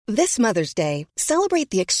This Mother's Day, celebrate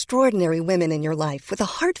the extraordinary women in your life with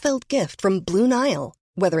a heartfelt gift from Blue Nile.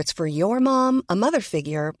 Whether it's for your mom, a mother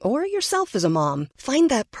figure, or yourself as a mom, find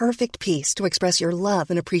that perfect piece to express your love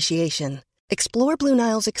and appreciation. Explore Blue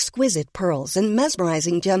Nile's exquisite pearls and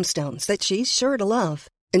mesmerizing gemstones that she's sure to love.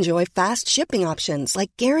 Enjoy fast shipping options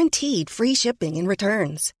like guaranteed free shipping and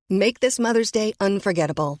returns. Make this Mother's Day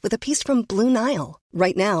unforgettable with a piece from Blue Nile.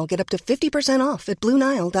 Right now, get up to 50% off at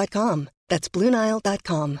BlueNile.com. That's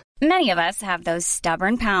BlueNile.com. Many of us have those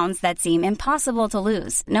stubborn pounds that seem impossible to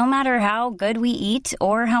lose, no matter how good we eat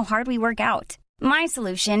or how hard we work out. My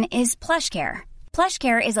solution is PlushCare.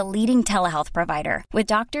 PlushCare is a leading telehealth provider with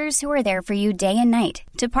doctors who are there for you day and night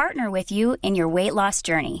to partner with you in your weight loss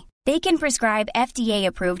journey. They can prescribe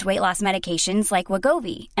FDA-approved weight loss medications like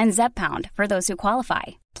Wegovy and Zepbound for those who qualify.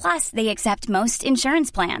 Plus, they accept most insurance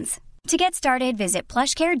plans. To get started, visit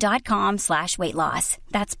plushcare.com/weightloss.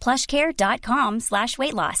 That's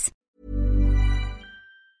plushcare.com/weightloss.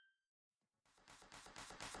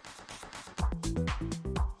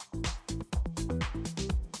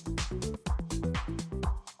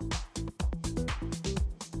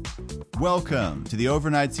 Welcome to the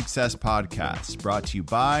Overnight Success Podcast, brought to you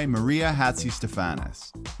by Maria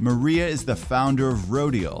Hatzistefanis. Maria is the founder of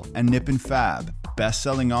Rodial and Nip and Fab,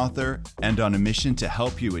 best-selling author, and on a mission to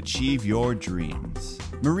help you achieve your dreams.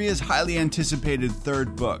 Maria's highly anticipated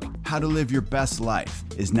third book, How to Live Your Best Life,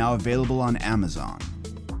 is now available on Amazon.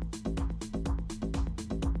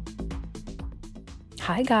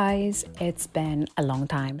 Hi guys, it's been a long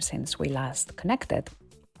time since we last connected.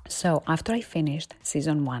 So after I finished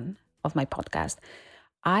season 1 of my podcast,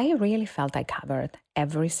 I really felt I covered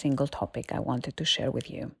every single topic I wanted to share with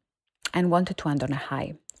you and wanted to end on a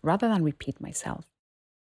high rather than repeat myself.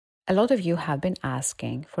 A lot of you have been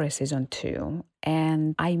asking for a season 2,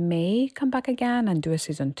 and I may come back again and do a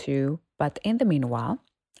season 2, but in the meanwhile,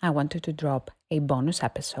 I wanted to drop a bonus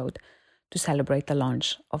episode to celebrate the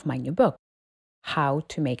launch of my new book, How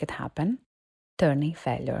to Make It Happen, Turning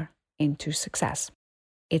Failure into Success.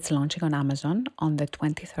 It's launching on Amazon on the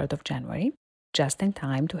 23rd of January, just in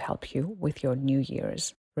time to help you with your New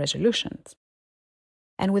Year's resolutions.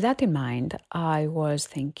 And with that in mind, I was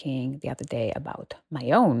thinking the other day about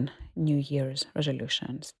my own New Year's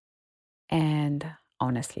resolutions. And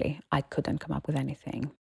honestly, I couldn't come up with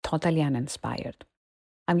anything. Totally uninspired.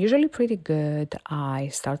 I'm usually pretty good. I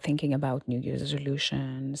start thinking about New Year's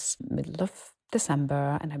resolutions middle of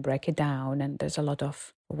December, and I break it down, and there's a lot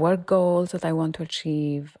of work goals that I want to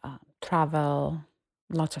achieve, travel,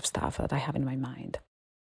 lots of stuff that I have in my mind.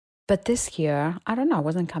 But this year, I don't know, I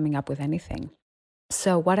wasn't coming up with anything.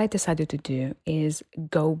 So what I decided to do is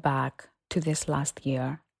go back to this last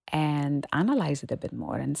year and analyze it a bit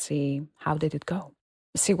more and see how did it go.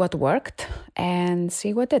 See what worked and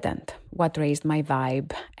see what didn't, what raised my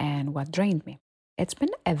vibe and what drained me. It's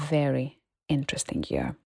been a very interesting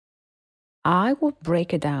year. I will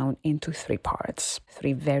break it down into 3 parts,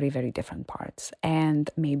 3 very, very different parts, and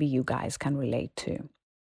maybe you guys can relate too.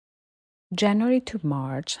 January to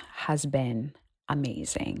March has been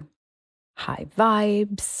amazing. High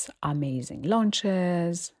vibes, amazing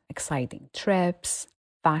launches, exciting trips,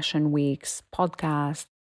 fashion weeks, podcasts,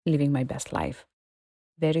 living my best life.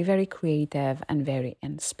 Very, very creative and very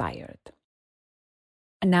inspired.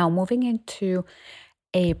 And now moving into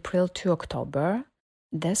April to October,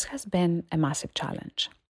 this has been a massive challenge.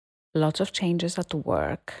 Lots of changes at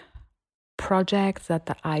work, projects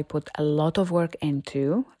that I put a lot of work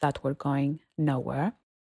into that were going nowhere,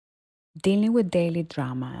 dealing with daily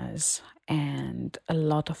dramas and a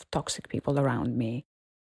lot of toxic people around me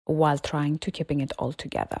while trying to keeping it all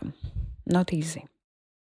together. Not easy.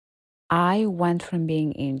 I went from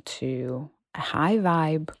being into a high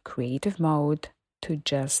vibe, creative mode to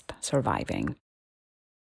just surviving.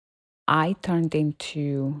 I turned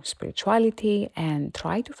into spirituality and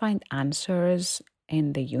tried to find answers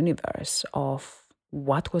in the universe of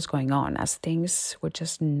what was going on, as things were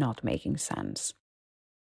just not making sense.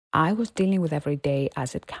 I was dealing with every day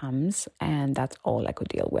as it comes, and that's all I could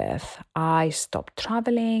deal with. I stopped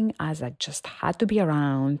traveling as I just had to be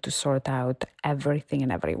around to sort out everything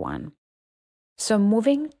and everyone. So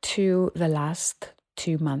moving to the last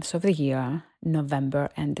 2 months of the year, November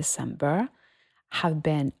and December, have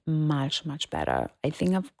been much, much better. I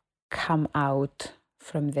think I've come out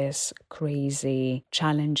from this crazy,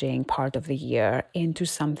 challenging part of the year into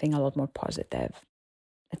something a lot more positive.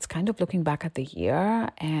 It's kind of looking back at the year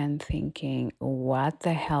and thinking, what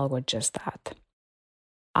the hell was just that?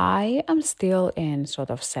 I am still in sort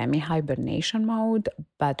of semi-hibernation mode,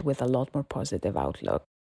 but with a lot more positive outlook.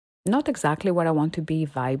 Not exactly where I want to be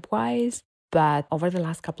vibe-wise, But over the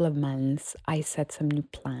last couple of months, I set some new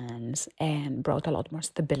plans and brought a lot more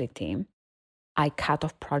stability. I cut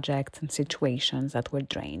off projects and situations that were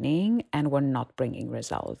draining and were not bringing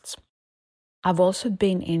results. I've also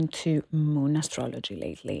been into moon astrology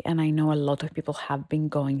lately, and I know a lot of people have been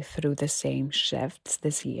going through the same shifts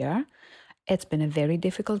this year. It's been a very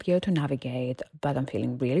difficult year to navigate, but I'm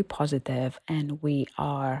feeling really positive, and we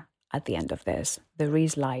are at the end of this. There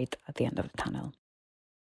is light at the end of the tunnel.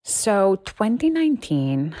 So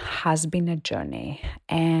 2019 has been a journey,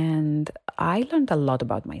 and I learned a lot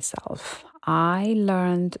about myself. I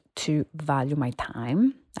learned to value my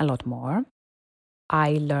time a lot more.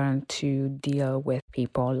 I learned to deal with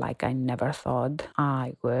people like I never thought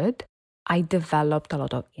I would. I developed a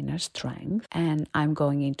lot of inner strength, and I'm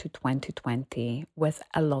going into 2020 with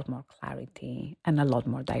a lot more clarity and a lot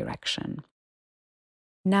more direction.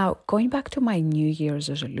 Now, going back to my New Year's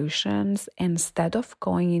resolutions, instead of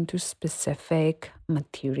going into specific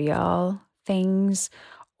material things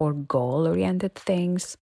or goal-oriented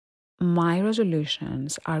things, my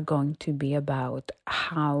resolutions are going to be about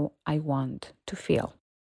how I want to feel.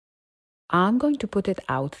 I'm going to put it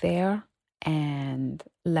out there and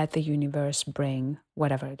let the universe bring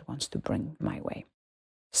whatever it wants to bring my way.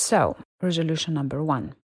 So, resolution number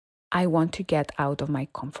 1, I want to get out of my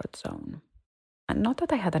comfort zone. And not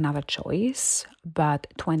that I had another choice, but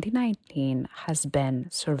 2019 has been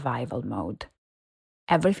survival mode.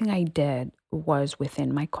 Everything I did was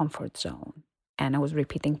within my comfort zone, and I was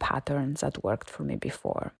repeating patterns that worked for me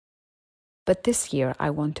before. But this year, I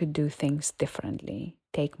want to do things differently,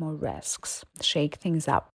 take more risks, shake things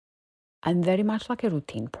up. I'm very much like a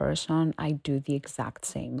routine person. I do the exact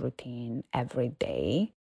same routine every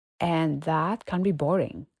day, and that can be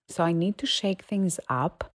boring. So I need to shake things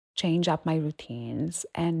up, change up my routines,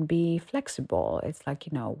 and be flexible. It's like,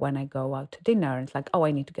 when I go out to dinner, it's like, oh,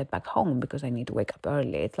 I need to get back home because I need to wake up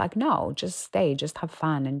early. It's like, no, just stay, just have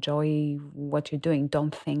fun, enjoy what you're doing.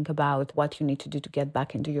 Don't think about what you need to do to get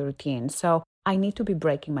back into your routine. So I need to be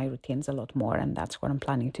breaking my routines a lot more, and that's what I'm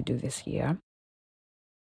planning to do this year.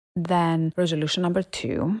 Then resolution number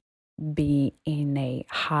 2, be in a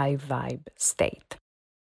high vibe state.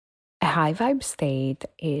 A high vibe state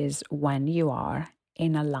is when you are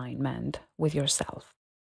in alignment with yourself.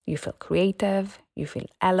 You feel creative, you feel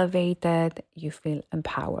elevated, you feel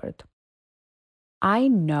empowered. I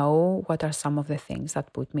know what are some of the things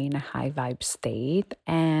that put me in a high vibe state,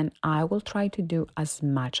 and I will try to do as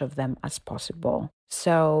much of them as possible.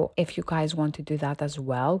 So if you guys want to do that as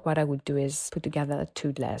well, what I would do is put together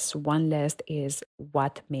 2 lists. One list is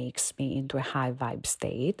what makes me into a high vibe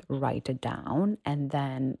state, write it down, and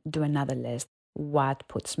then do another list, what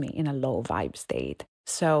puts me in a low vibe state.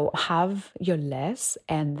 So have your list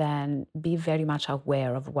and then be very much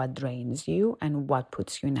aware of what drains you and what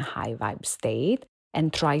puts you in a high vibe state,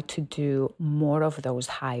 and try to do more of those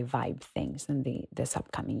high vibe things in this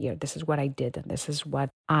upcoming year. This is what I did, and this is what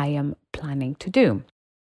I am planning to do.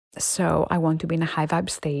 So I want to be in a high vibe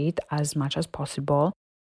state as much as possible.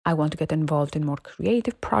 I want to get involved in more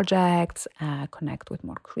creative projects, connect with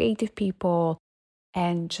more creative people,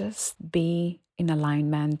 and just be in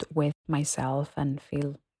alignment with myself and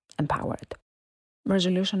feel empowered.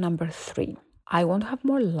 Resolution number 3, I want to have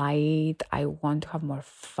more light. I want to have more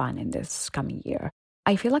fun in this coming year.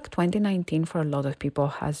 I feel like 2019 for a lot of people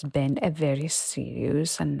has been a very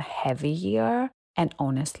serious and heavy year. And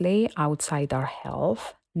honestly, outside our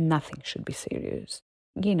health, nothing should be serious.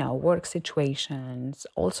 Work situations,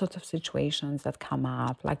 all sorts of situations that come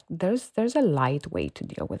up. Like there's a light way to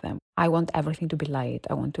deal with them. I want everything to be light.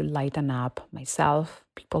 I want to lighten up myself,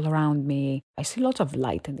 people around me. I see lots of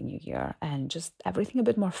light in the new year and just everything a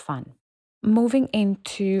bit more fun. Moving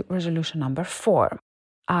into resolution number 4,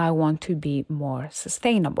 I want to be more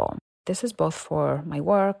sustainable. This is both for my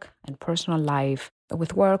work and personal life.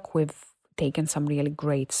 With work, we've taken some really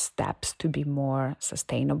great steps to be more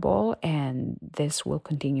sustainable, and this will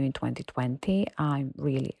continue in 2020. I'm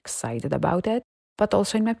really excited about it, but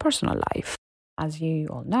also in my personal life. As you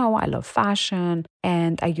all know, I love fashion,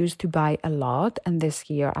 and I used to buy a lot, and this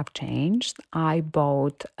year I've changed. I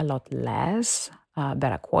bought a lot less,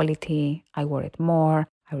 better quality. I wore it more.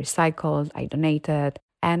 I recycled, I donated,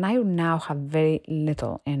 and I now have very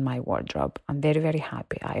little in my wardrobe. I'm very, very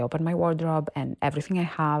happy. I open my wardrobe and everything I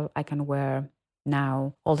have, I can wear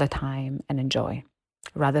now all the time and enjoy,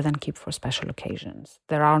 rather than keep for special occasions.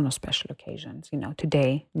 There are no special occasions.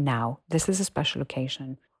 Today, now, this is a special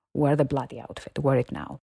occasion. Wear the bloody outfit, wear it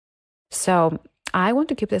now. So I want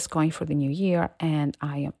to keep this going for the new year, and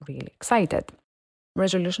I am really excited.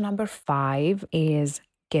 Resolution number 5 is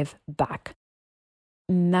give back.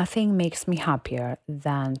 Nothing makes me happier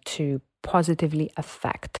than to positively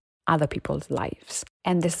affect other people's lives.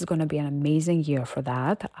 And this is going to be an amazing year for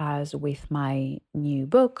that, as with my new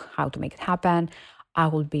book, How to Make It Happen, I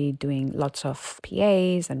will be doing lots of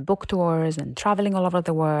PAs and book tours and traveling all over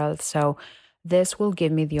the world. So this will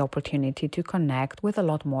give me the opportunity to connect with a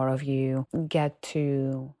lot more of you, get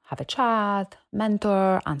to have a chat,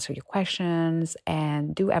 mentor, answer your questions,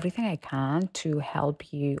 and do everything I can to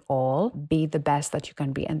help you all be the best that you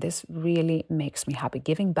can be. And this really makes me happy.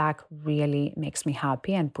 Giving back really makes me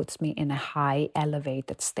happy and puts me in a high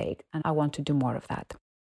elevated state. And I want to do more of that.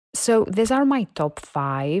 So these are my top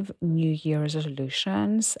 5 New Year's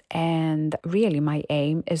resolutions. And really my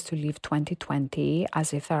aim is to live 2020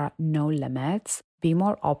 as if there are no limits. Be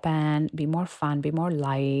more open, be more fun, be more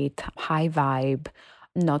light, high vibe,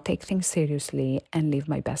 not take things seriously, and live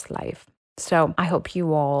my best life. So I hope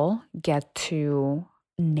you all get to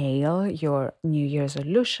nail your New Year's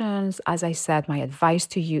resolutions. As I said, my advice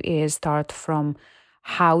to you is start from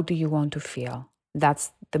how do you want to feel?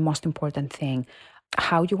 That's the most important thing.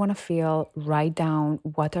 How you want to feel, write down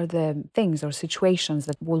what are the things or situations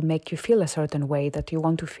that will make you feel a certain way that you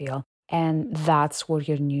want to feel. And that's where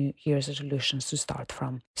your New Year's resolutions to start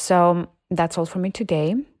from. So that's all for me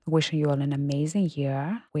today. Wishing you all an amazing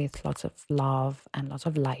year with lots of love and lots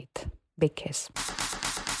of light. Big kiss.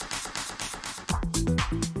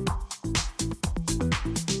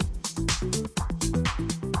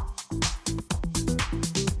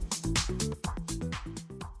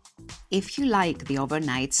 If you like the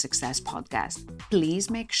Overnight Success Podcast, please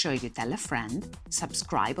make sure you tell a friend,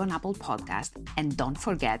 subscribe on Apple Podcast, and don't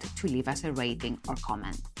forget to leave us a rating or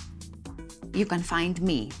comment. You can find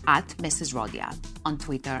me at Mrs. Rodial on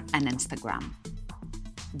Twitter and Instagram.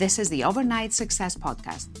 This is the Overnight Success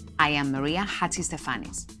Podcast. I am Maria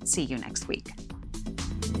Hatzistefanis. See you next week.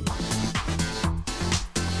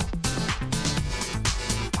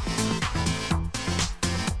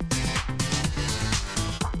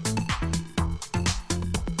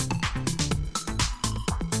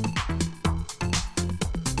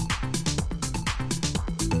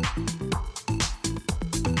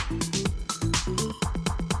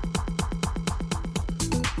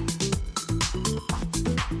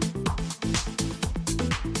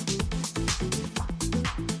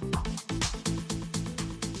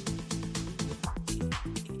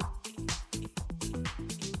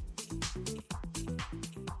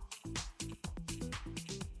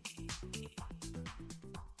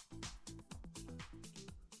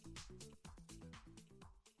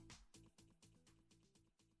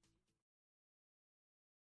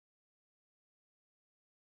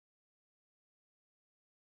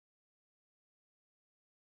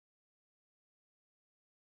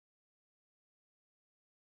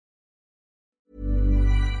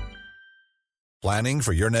 Planning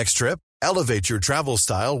for your next trip? Elevate your travel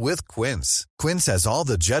style with Quince. Quince has all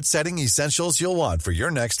the jet-setting essentials you'll want for your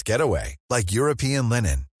next getaway, like European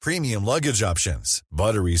linen, premium luggage options,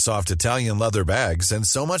 buttery soft Italian leather bags, and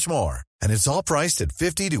so much more. And it's all priced at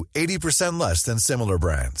 50 to 80% less than similar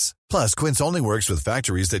brands. Plus, Quince only works with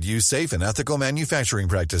factories that use safe and ethical manufacturing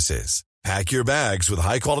practices. Pack your bags with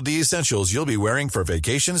high-quality essentials you'll be wearing for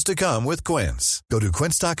vacations to come with Quince. Go to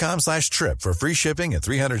quince.com/trip for free shipping and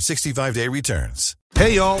 365-day returns.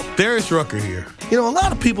 Hey, y'all, Darius Rucker here. You know, a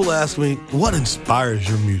lot of people ask me, what inspires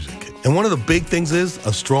your music? And one of the big things is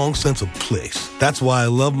a strong sense of place. That's why I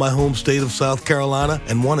love my home state of South Carolina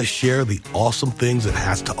and want to share the awesome things it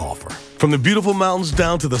has to offer. From the beautiful mountains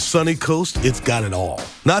down to the sunny coast, it's got it all.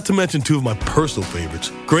 Not to mention 2 of my personal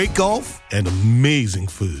favorites, great golf and amazing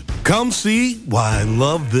food. Come see why I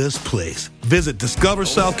love this place. Visit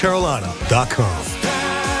discoversouthcarolina.com.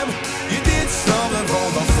 You did something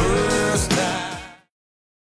for the first